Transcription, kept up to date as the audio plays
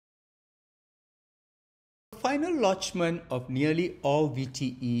final lodgement of nearly all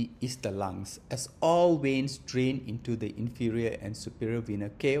VTE is the lungs, as all veins drain into the inferior and superior vena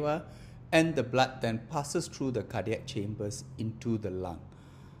cava, and the blood then passes through the cardiac chambers into the lung.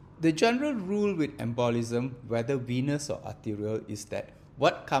 The general rule with embolism, whether venous or arterial, is that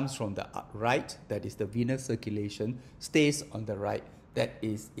what comes from the right, that is the venous circulation, stays on the right, that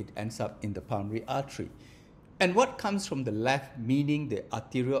is, it ends up in the pulmonary artery. And what comes from the left, meaning the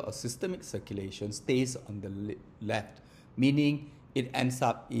arterial or systemic circulation, stays on the left, meaning it ends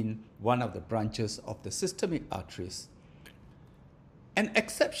up in one of the branches of the systemic arteries. An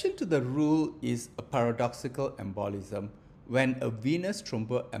exception to the rule is a paradoxical embolism, when a venous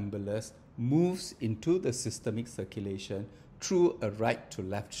thromboembolus moves into the systemic circulation through a right to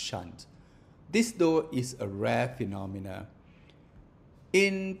left shunt. This, though, is a rare phenomenon.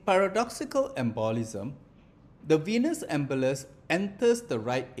 In paradoxical embolism, the venous embolus enters the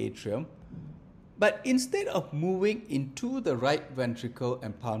right atrium, but instead of moving into the right ventricle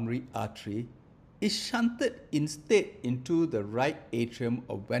and pulmonary artery, is shunted instead into the right atrium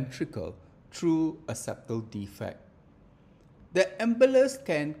or ventricle through a septal defect. The embolus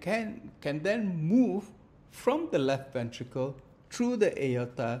can then move from the left ventricle through the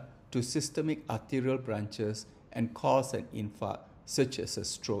aorta to systemic arterial branches and cause an infarct, such as a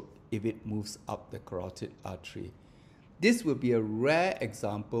stroke, if it moves up the carotid artery. This would be a rare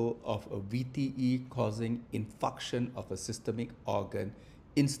example of a VTE causing infarction of a systemic organ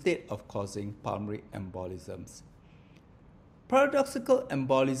instead of causing pulmonary embolisms. Paradoxical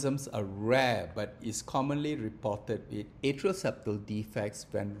embolisms are rare but is commonly reported with atrial septal defects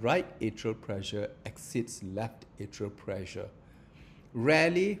when right atrial pressure exceeds left atrial pressure.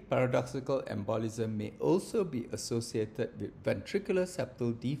 Rarely, paradoxical embolism may also be associated with ventricular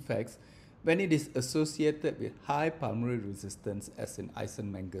septal defects when it is associated with high pulmonary resistance, as in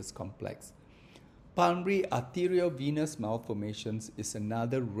Eisenmenger's complex. Pulmonary arteriovenous malformations is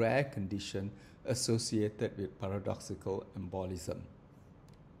another rare condition associated with paradoxical embolism.